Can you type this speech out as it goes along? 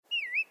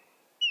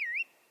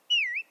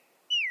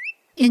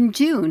In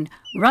June,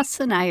 Russ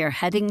and I are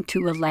heading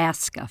to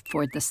Alaska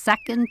for the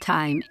second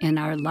time in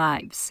our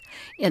lives.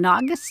 In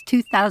August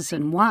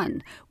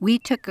 2001, we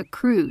took a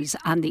cruise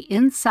on the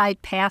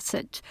Inside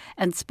Passage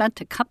and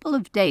spent a couple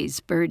of days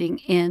birding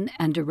in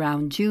and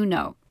around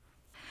Juneau.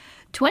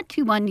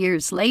 21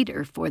 years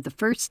later, for the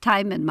first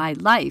time in my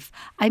life,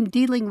 I'm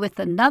dealing with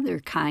another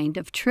kind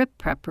of trip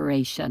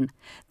preparation.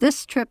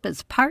 This trip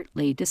is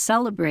partly to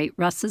celebrate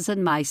Russ's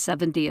and my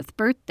 70th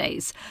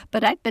birthdays,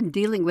 but I've been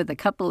dealing with a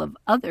couple of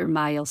other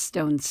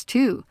milestones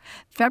too.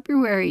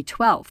 February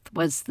 12th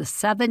was the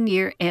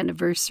 7-year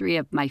anniversary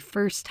of my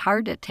first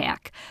heart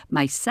attack.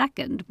 My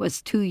second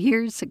was 2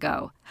 years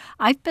ago.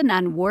 I've been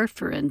on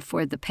warfarin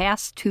for the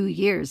past 2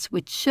 years,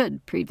 which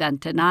should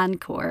prevent an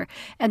encore,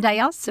 and I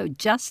also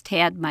just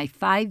had my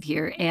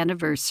 5-year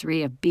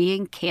anniversary of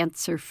being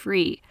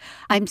cancer-free.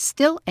 I'm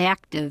still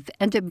active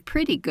and in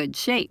pretty good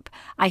shape.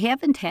 I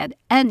haven't had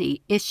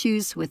any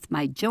issues with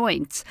my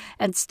joints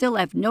and still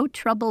have no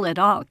trouble at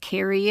all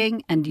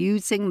carrying and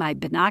using my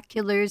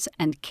binoculars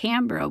and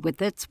camera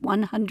with its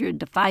 100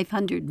 to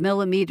 500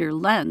 millimeter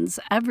lens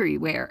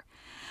everywhere.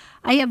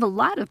 I have a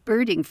lot of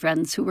birding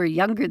friends who were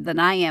younger than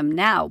I am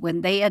now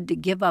when they had to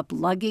give up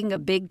lugging a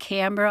big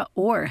camera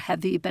or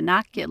heavy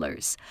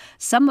binoculars.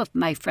 Some of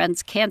my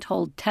friends can't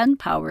hold 10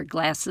 power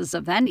glasses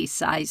of any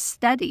size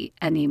steady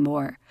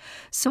anymore.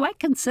 So I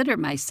consider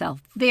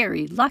myself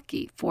very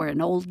lucky for an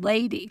old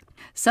lady.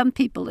 Some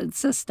people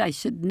insist I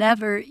should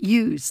never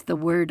use the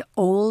word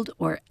old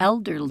or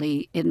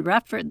elderly in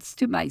reference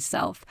to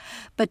myself,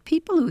 but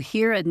people who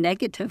hear a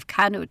negative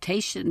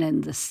connotation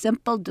in the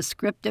simple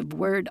descriptive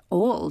word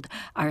old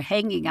are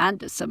hanging on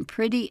to some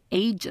pretty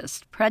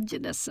ageist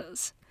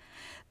prejudices.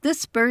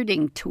 This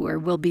birding tour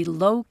will be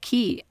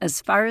low-key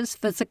as far as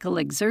physical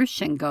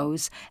exertion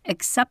goes,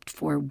 except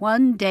for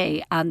one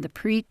day on the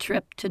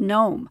pre-trip to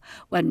Nome,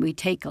 when we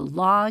take a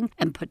long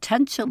and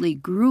potentially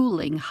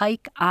grueling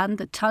hike on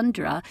the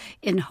tundra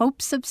in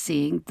hopes of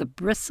seeing the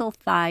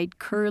bristle-thighed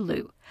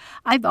curlew.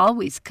 I've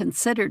always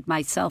considered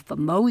myself a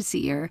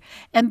mosier,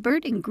 and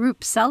birding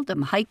groups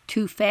seldom hike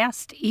too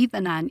fast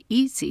even on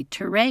easy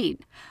terrain.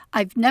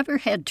 I've never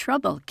had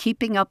trouble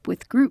keeping up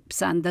with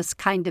groups on this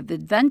kind of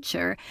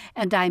adventure,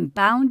 and I'm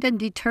bound and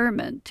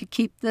determined to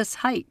keep this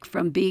hike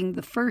from being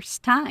the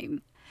first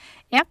time.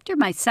 After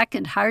my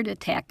second heart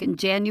attack in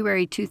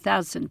January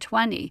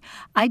 2020,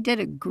 I did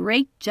a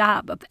great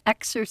job of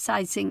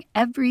exercising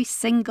every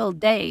single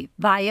day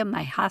via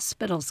my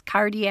hospital's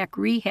cardiac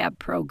rehab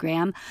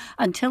program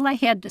until I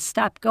had to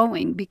stop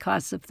going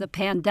because of the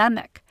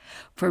pandemic.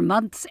 For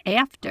months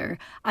after,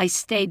 I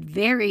stayed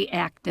very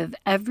active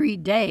every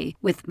day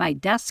with my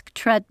desk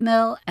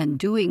treadmill and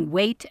doing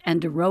weight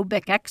and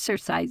aerobic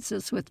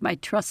exercises with my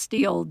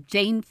trusty old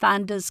Jane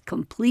Fonda's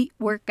complete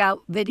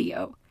workout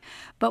video.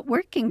 But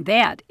working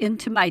that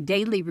into my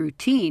daily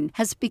routine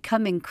has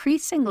become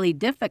increasingly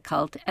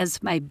difficult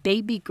as my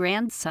baby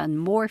grandson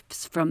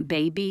morphs from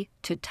baby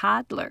to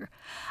toddler.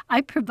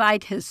 I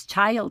provide his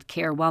child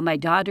care while my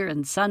daughter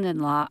and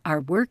son-in-law are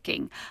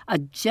working, a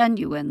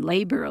genuine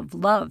labor of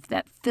love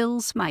that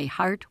fills my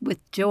heart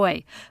with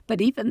joy.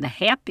 But even the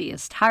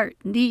happiest heart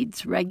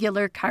needs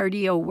regular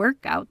cardio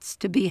workouts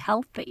to be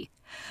healthy.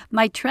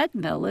 My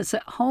treadmill is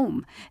at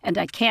home, and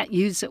I can't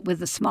use it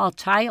with a small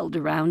child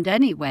around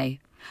anyway.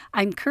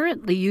 I'm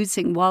currently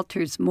using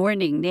Walter's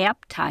morning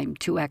nap time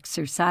to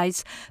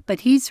exercise, but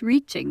he's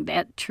reaching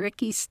that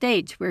tricky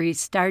stage where he's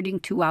starting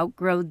to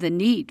outgrow the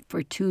need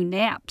for 2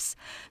 naps.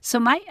 So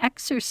my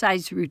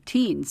exercise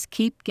routines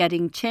keep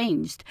getting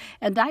changed,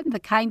 and I'm the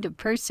kind of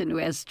person who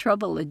has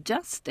trouble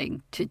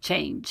adjusting to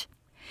change.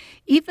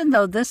 Even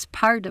though this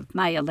part of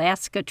my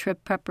Alaska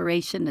trip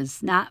preparation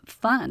is not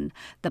fun,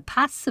 the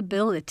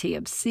possibility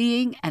of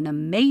seeing an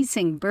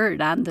amazing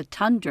bird on the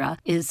tundra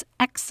is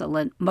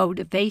excellent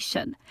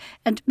motivation,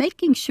 and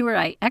making sure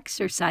I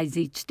exercise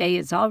each day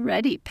is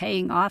already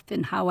paying off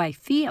in how I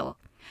feel.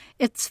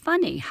 It's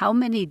funny how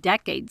many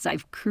decades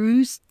I've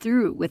cruised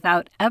through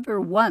without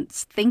ever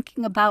once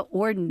thinking about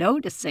or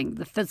noticing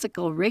the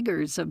physical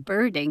rigors of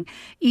birding,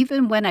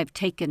 even when I've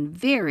taken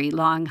very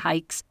long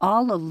hikes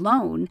all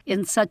alone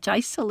in such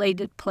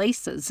isolated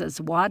places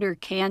as Water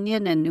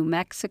Canyon in New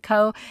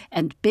Mexico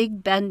and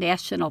Big Bend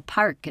National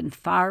Park in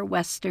far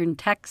western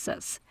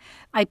Texas.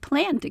 I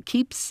plan to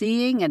keep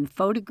seeing and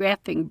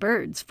photographing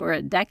birds for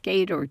a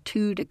decade or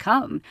 2 to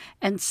come,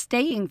 and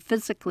staying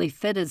physically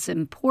fit is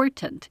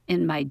important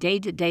in my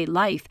day-to-day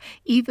life,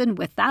 even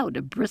without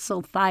a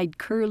bristle-thighed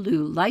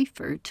curlew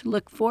lifer to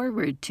look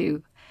forward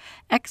to.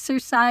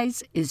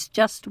 Exercise is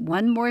just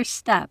one more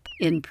step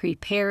in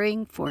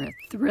preparing for a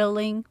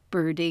thrilling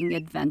birding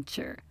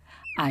adventure.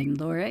 I'm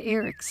Laura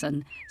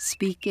Erickson,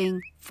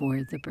 speaking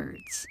for the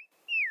birds.